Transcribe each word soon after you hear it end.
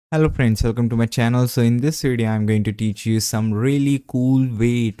Hello friends, welcome to my channel. So in this video I'm going to teach you some really cool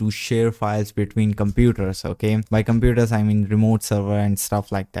way to share files between computers. Okay, by computers I mean remote server and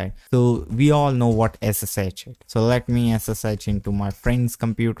stuff like that. So we all know what SSH is. So let me SSH into my friend's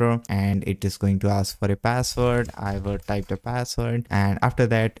computer and it is going to ask for a password. I will type the password and after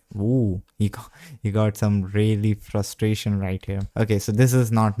that, ooh, you got some really frustration right here. Okay, so this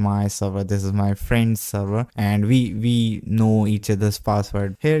is not my server, this is my friend's server and we know each other's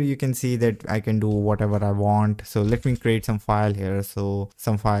password. Here you can see that I can do whatever I want. So let me create some file here. So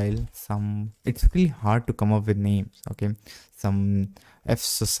it's really hard to come up with names. Okay, some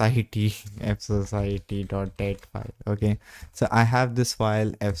fsociety.dat file. Okay, so I have this file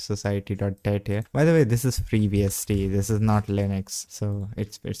fsociety.dat here. By the way, this is FreeBSD, this is not Linux, so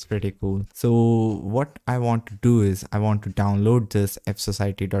it's pretty cool. So what I want to do is I want to download this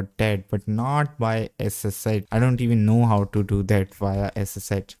fsociety.dat, but not by SSH. I don't even know how to do that via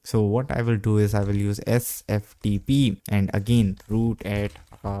SSH. So what I will do is I will use sftp and again root at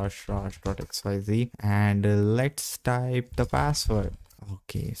 //.xyz and let's type the password.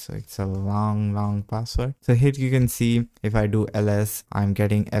 Okay, so it's a long password. So here you can see if I do ls, I'm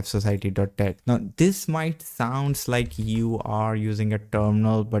getting fsociety.dat. Now this might sounds like you are using a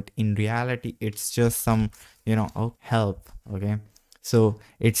terminal, but in reality it's just some help. Okay, so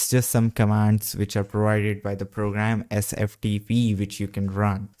it's just some commands which are provided by the program sftp which you can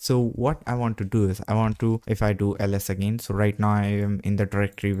run. So what I want to do is if I do ls again, so right now I am in the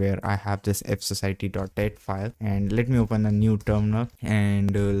directory where I have this fsociety.dat file, and let me open a new terminal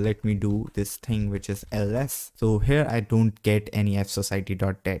and let me do this thing which is ls. So here I don't get any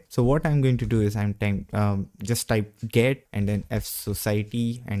fsociety.dat. So what I'm going to do is just type get and then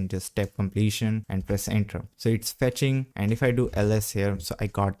fsociety and just tap completion and press enter. So it's fetching, and if I do ls here, so I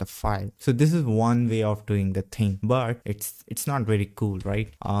got the file. So this is one way of doing the thing, but it's not very cool,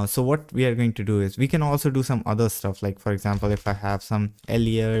 right? So what we are going to do is we can also do some other stuff, like for example if I have some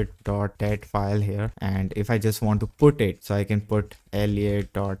elliot.dat file here and if I just want to put it, so I can put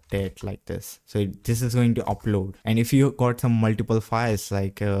elliot.dat like this. So this is going to upload, and if you got some multiple files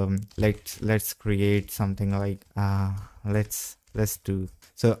like let's create something like let's do.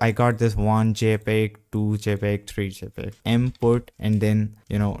 So I got this 1 JPEG, 2 JPEG, 3 JPEG, mput, and then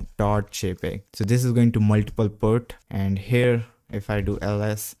 .jpeg. So this is going to multiple put, and here if I do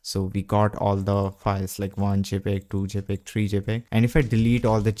ls, so we got all the files like 1 JPEG, 2 JPEG, 3 JPEG. And if I delete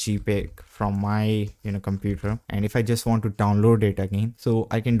all the JPEG from my computer, and if I just want to download it again, so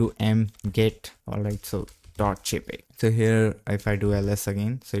I can do get. All right, so .jpeg. So here if I do ls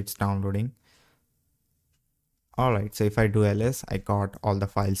again, so it's downloading. Alright, so if I do ls, I got all the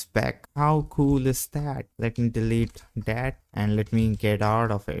files back. How cool is that? Let me delete that and let me get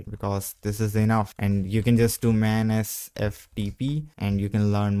out of it because this is enough. And you can just do man sftp and you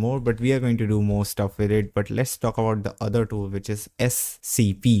can learn more, but we are going to do more stuff with it. But let's talk about the other tool, which is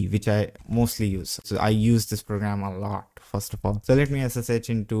scp, which I mostly use. So I use this program a lot, first of all. So let me ssh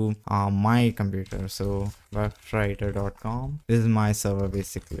into my computer. So webwriter.com. This is my server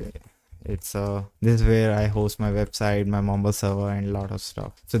basically. This is where I host my website, my mobile server, and a lot of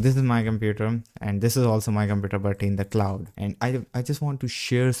stuff. So this is my computer, and this is also my computer but in the cloud, and I just want to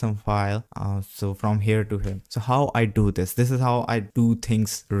share some file so from here to here. So how I do this is how I do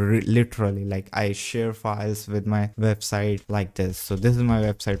things literally, like I share files with my website like this. So this is my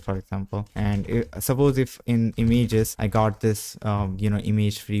website, for example, and suppose if in images I got this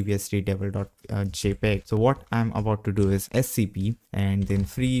image FreeBSD devil.jpg. So what I'm about to do is scp and then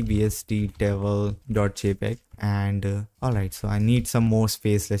FreeBSD devil.jpg, and all right, so I need some more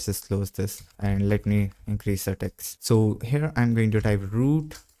space. Let's just close this and let me increase the text. So here I'm going to type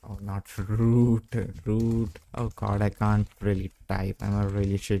root. Oh, not root. Oh god, I can't really type. I'm a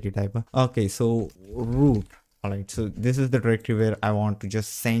really shitty typer. Okay, so root. Alright, so this is the directory where I want to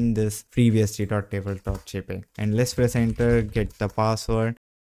just send this FreeBSD.devil.jpg, and let's press enter, get the password.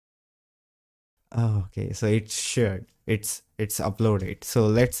 Okay, so it's shared, it's uploaded. So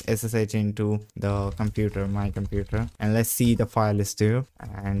let's ssh into the computer, my computer, and let's see the file is there.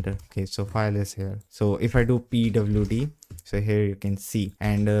 And okay, so file is here. So if I do pwd, so here you can see,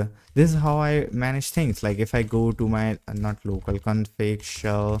 and this is how I manage things. Like if I go to my not local config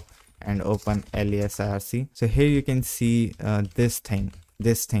shell and open lesrc, so here you can see this thing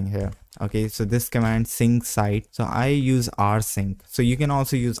here. Okay, so this command sync site, so I use rsync. So you can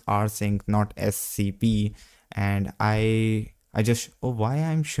also use rsync, not scp, and I why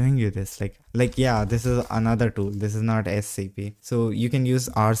I'm showing you this, like yeah, this is another tool. This is not scp. So you can use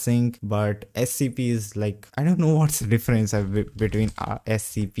rsync, but scp is like, I don't know what's the difference between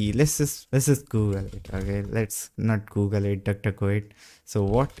scp. Let's just google it. Okay, let's not google it, DuckDuckGo it. So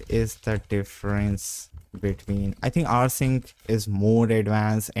what is the difference between, I think rsync is more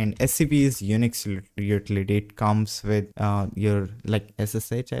advanced and scp is Unix utility. It comes with your like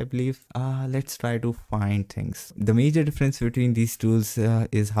ssh, I believe. Let's try to find things. The major difference between these tools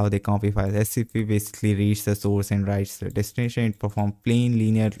is how they copy files. scp basically reads the source and writes the destination. It performs plain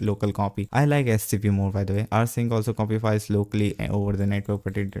linear local copy. I like scp more, by the way. rsync also copy files locally over the network,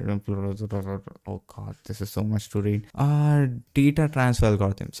 but it, oh god, this is so much to read. Data transfer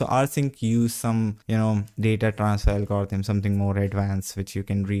algorithm. So rsync use some, data transfer algorithm, something more advanced, which you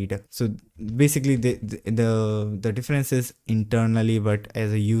can read. So basically the difference is internally, but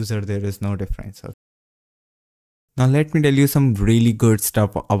as a user there is no difference. Now let me tell you some really good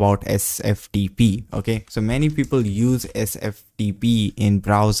stuff about sftp. Okay, so many people use sftp in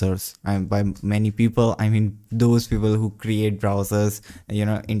browsers, and by many people I mean those people who create browsers,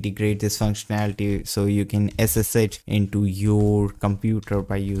 integrate this functionality so you can ssh into your computer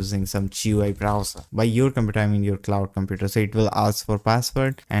by using some GUI browser. By your computer I mean your cloud computer. So it will ask for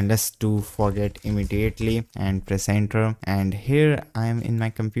password, and let's do forget immediately and press enter, and here I am in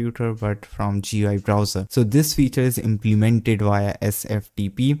my computer but from GUI browser. So this feature is implemented via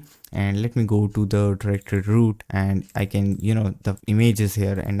sftp, and let me go to the directory root, and I can, the images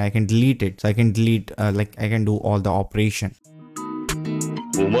here, and I can delete it. So I can delete I can do all the operation.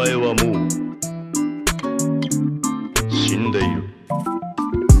 お前はもう死んでいる。